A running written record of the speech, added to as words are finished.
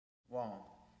1,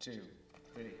 2,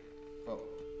 3, 4.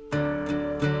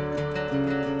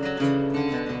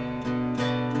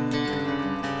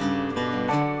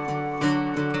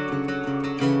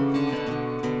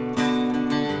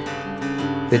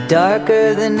 The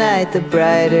darker the night, the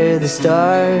brighter the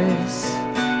stars.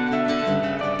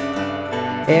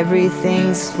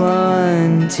 Everything's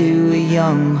fun to a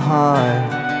young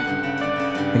heart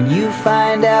when you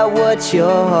find out what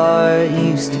your heart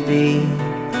used to be.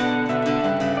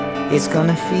 It's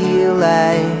gonna feel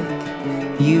like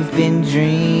you've been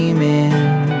dreaming.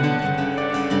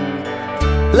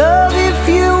 Love, if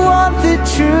you want the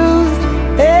truth,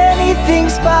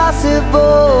 anything's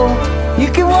possible.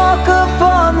 You can walk up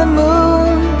on the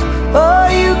moon, or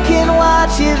you can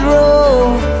watch it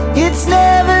roll. It's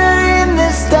never in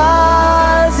the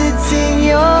stars, it's in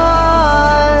your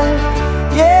heart.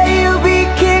 Yeah, you'll be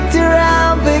kicked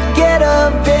around, but get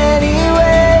up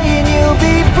anyway, and you'll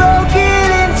be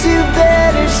broken into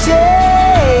better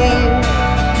shape.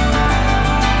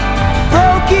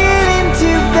 Broken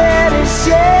into better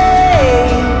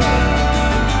shape.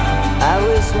 I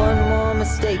was one more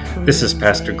mistake from This is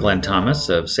Pastor Glenn Thomas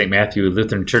of St. Matthew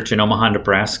Lutheran Church in Omaha,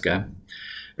 Nebraska.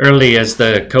 Early as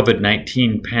the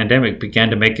COVID-19 pandemic began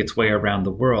to make its way around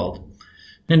the world,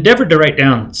 I endeavored to write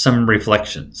down some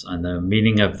reflections on the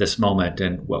meaning of this moment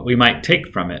and what we might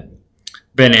take from it.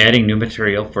 Been adding new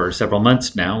material for several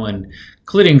months now,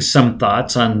 including some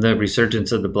thoughts on the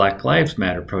resurgence of the Black Lives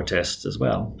Matter protests as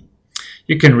well.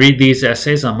 You can read these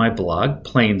essays on my blog,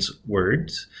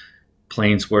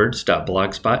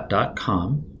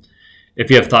 plainswords.blogspot.com. If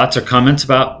you have thoughts or comments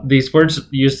about these words,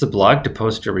 use the blog to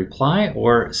post a reply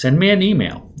or send me an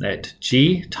email at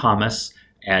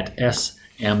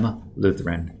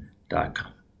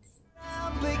gthomas@smlutheran.com.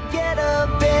 But get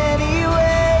up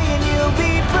anyway, and you'll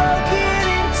be broken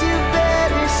into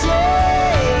better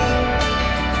shape.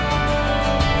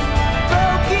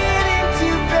 Broken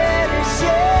into better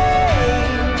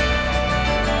shape.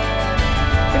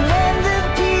 And when the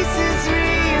pieces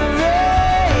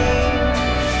rearrange,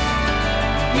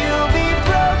 you'll be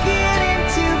broken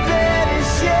into better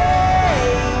shape.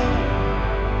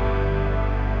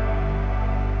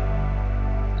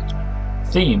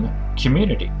 Theme,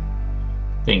 community.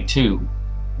 Thing 2,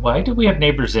 why do we have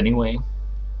neighbors anyway?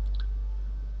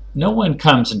 No one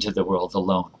comes into the world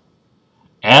alone.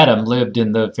 Adam lived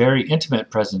in the very intimate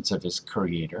presence of his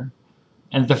Creator,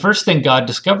 and the first thing God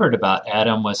discovered about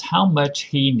Adam was how much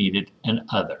he needed an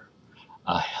other,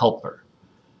 a helper.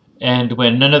 And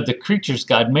when none of the creatures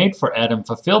God made for Adam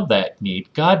fulfilled that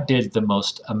need, God did the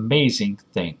most amazing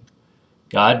thing.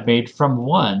 God made from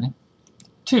one,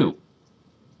 two.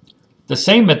 The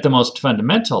same at the most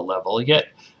fundamental level,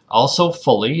 yet also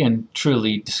fully and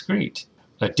truly discrete.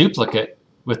 A duplicate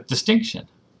with distinction,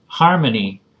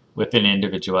 harmony with an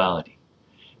individuality.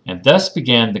 And thus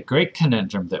began the great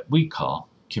conundrum that we call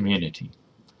community.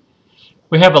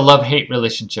 We have a love-hate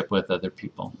relationship with other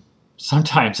people,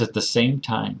 sometimes at the same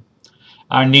time.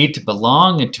 Our need to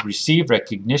belong and to receive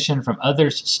recognition from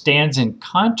others stands in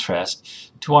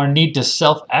contrast to our need to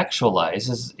self-actualize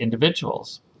as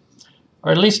individuals.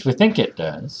 Or at least we think it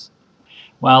does.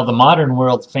 While the modern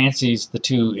world fancies the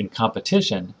two in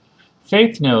competition,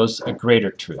 faith knows a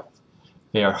greater truth.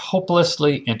 They are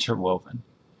hopelessly interwoven.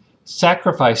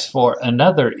 Sacrifice for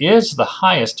another is the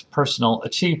highest personal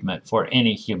achievement for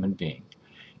any human being.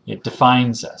 It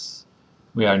defines us.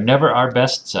 We are never our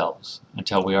best selves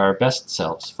until we are our best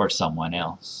selves for someone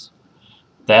else.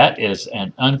 That is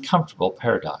an uncomfortable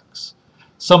paradox.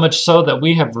 So much so that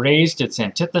we have raised its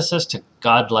antithesis to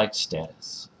godlike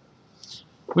status.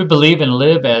 We believe and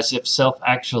live as if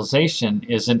self-actualization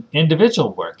is an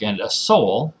individual work and a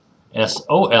soul,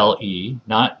 S-O-L-E,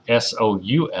 not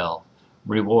S-O-U-L,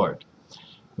 reward.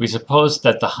 We suppose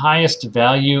that the highest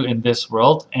value in this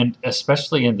world, and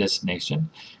especially in this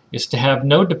nation, is to have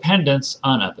no dependence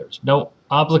on others, no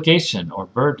obligation or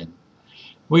burden.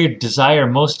 We desire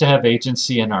most to have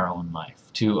agency in our own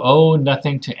life, to owe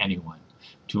nothing to anyone,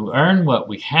 to earn what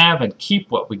we have and keep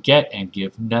what we get and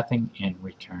give nothing in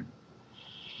return.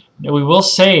 Now, we will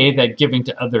say that giving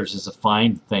to others is a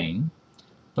fine thing,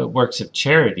 but works of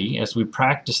charity, as we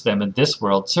practice them in this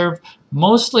world, serve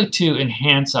mostly to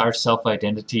enhance our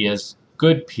self-identity as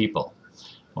good people,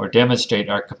 or demonstrate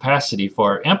our capacity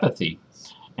for empathy,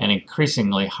 an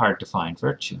increasingly hard-to-find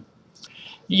virtue.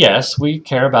 Yes, we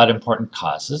care about important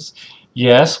causes.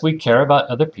 Yes, we care about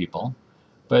other people.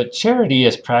 But charity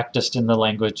is practiced in the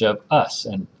language of us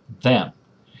and them.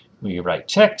 We write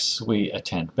checks, we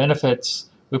attend benefits,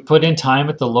 we put in time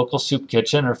at the local soup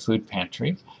kitchen or food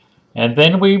pantry, and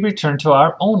then we return to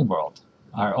our own world,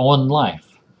 our own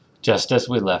life, just as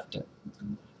we left it.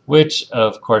 which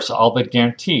of course all but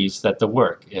guarantees that the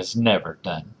work is never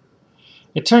done.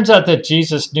 It turns out that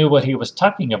Jesus knew what he was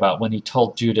talking about when he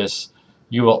told Judas,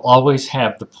 "You will always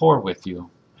have the poor with you."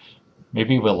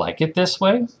 Maybe we'll like it this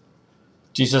way?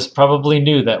 Jesus probably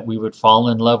knew that we would fall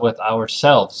in love with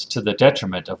ourselves to the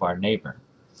detriment of our neighbor.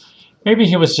 Maybe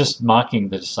he was just mocking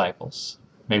the disciples.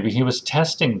 Maybe he was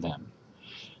testing them.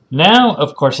 Now,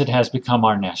 of course, it has become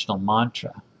our national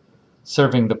mantra.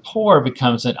 Serving the poor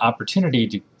becomes an opportunity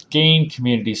to gain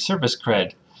community service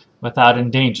cred without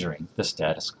endangering the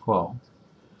status quo.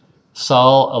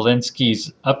 Saul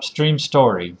Alinsky's Upstream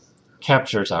story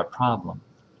captures our problem.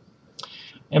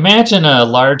 Imagine a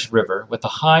large river with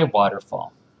a high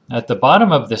waterfall. At the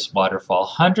bottom of this waterfall,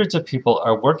 hundreds of people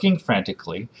are working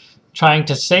frantically, trying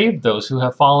to save those who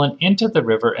have fallen into the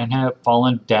river and have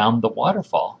fallen down the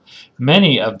waterfall,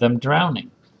 many of them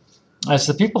drowning. As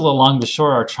the people along the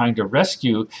shore are trying to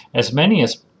rescue as many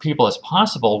people as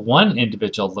possible, one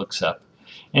individual looks up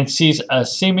and sees a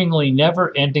seemingly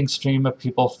never-ending stream of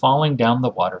people falling down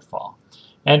the waterfall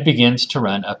and begins to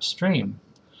run upstream.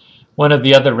 One of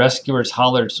the other rescuers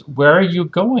hollers, "Where are you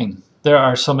going? There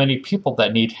are so many people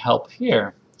that need help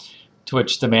here." To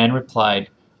which the man replied,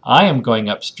 "I am going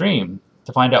upstream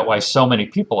to find out why so many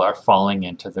people are falling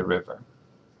into the river."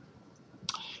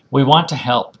 We want to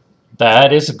help.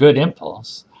 That is a good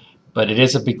impulse, but it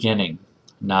is a beginning,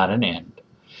 not an end.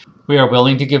 We are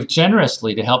willing to give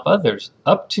generously to help others,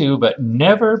 up to but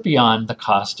never beyond the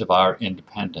cost of our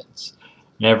independence,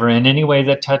 never in any way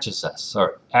that touches us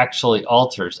or actually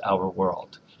alters our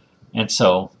world. And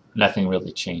so, nothing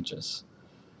really changes.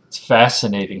 It's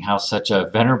fascinating how such a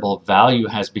venerable value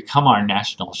has become our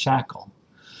national shackle.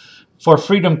 "For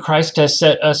freedom Christ has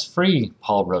set us free,"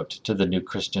 Paul wrote to the new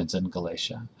Christians in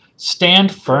Galatia.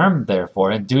 "Stand firm,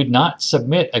 therefore, and do not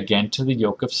submit again to the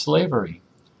yoke of slavery."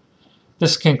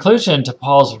 This conclusion to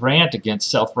Paul's rant against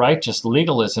self-righteous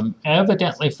legalism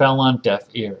evidently fell on deaf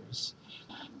ears.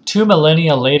 2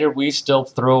 millennia later, we still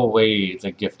throw away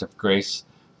the gift of grace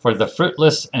for the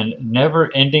fruitless and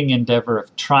never-ending endeavor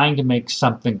of trying to make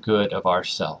something good of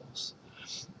ourselves.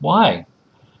 Why?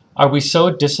 Are we so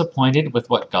disappointed with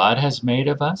what God has made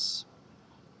of us?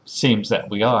 Seems that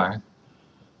we are.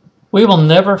 We will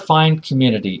never find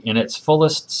community in its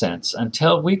fullest sense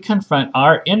until we confront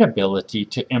our inability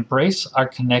to embrace our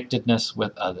connectedness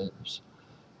with others.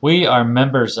 We are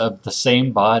members of the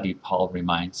same body, Paul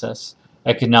reminds us,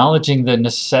 acknowledging the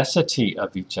necessity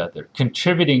of each other,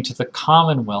 contributing to the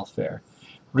common welfare,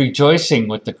 rejoicing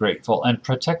with the grateful, and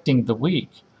protecting the weak.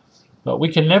 But we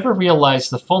can never realize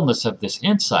the fullness of this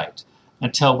insight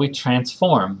until we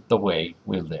transform the way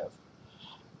we live.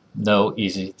 No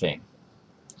easy thing.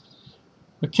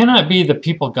 We cannot be the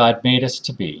people God made us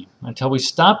to be until we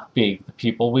stop being the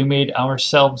people we made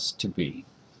ourselves to be.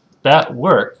 That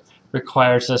work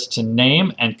requires us to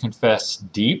name and confess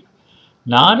deep,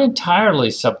 not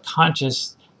entirely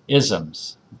subconscious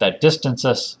isms that distance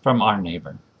us from our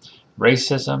neighbor.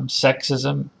 Racism,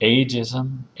 sexism,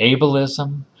 ageism,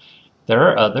 ableism. There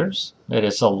are others. It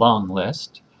is a long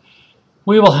list.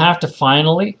 We will have to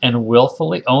finally and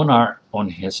willfully own our own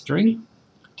history,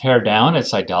 tear down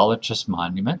its idolatrous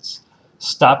monuments,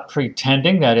 stop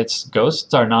pretending that its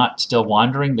ghosts are not still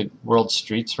wandering the world's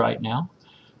streets right now.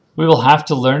 We will have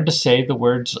to learn to say the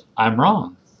words, "I'm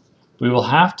wrong." We will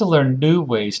have to learn new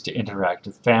ways to interact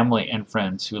with family and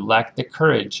friends who lack the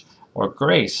courage or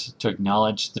grace to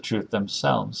acknowledge the truth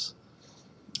themselves.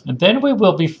 And then we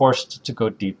will be forced to go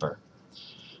deeper.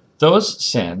 Those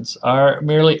sins are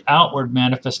merely outward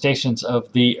manifestations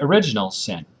of the original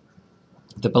sin.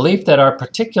 The belief that our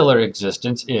particular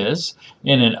existence is,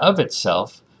 in and of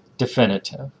itself,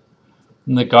 definitive.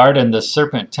 In the garden, the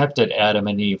serpent tempted Adam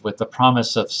and Eve with the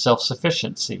promise of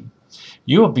self-sufficiency.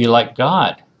 "You will be like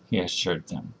God," he assured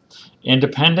them.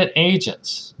 "Independent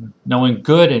agents, knowing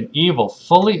good and evil,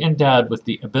 fully endowed with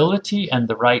the ability and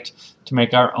the right to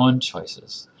make our own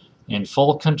choices, in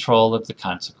full control of the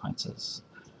consequences."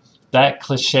 That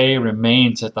cliché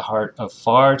remains at the heart of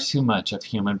far too much of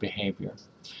human behavior.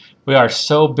 We are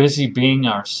so busy being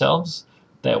ourselves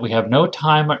that we have no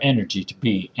time or energy to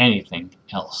be anything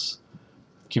else.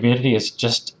 Community is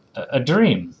just a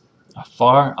dream, a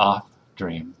far-off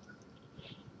dream.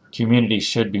 Community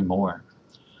should be more.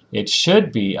 It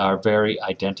should be our very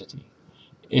identity.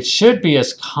 It should be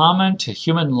as common to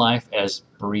human life as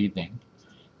breathing.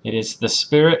 It is the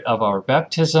spirit of our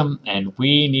baptism, and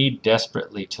we need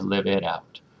desperately to live it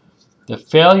out. The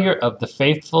failure of the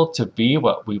faithful to be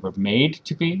what we were made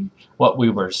to be, what we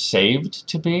were saved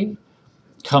to be,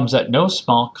 comes at no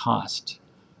small cost.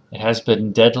 It has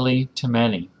been deadly to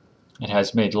many. It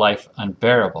has made life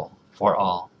unbearable for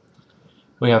all.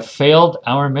 We have failed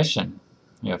our mission.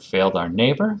 We have failed our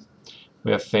neighbor.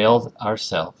 We have failed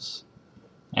ourselves.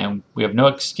 And we have no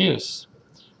excuse.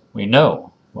 We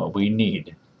know what we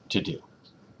need to do.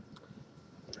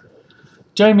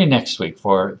 Join me next week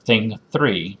for Thing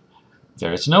 3,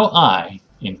 There is no I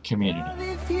in community.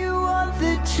 If you want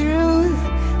the truth,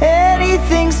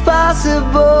 anything's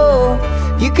possible.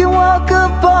 You can walk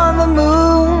up on the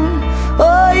moon,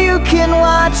 or you can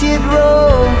watch it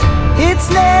roll. It's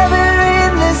never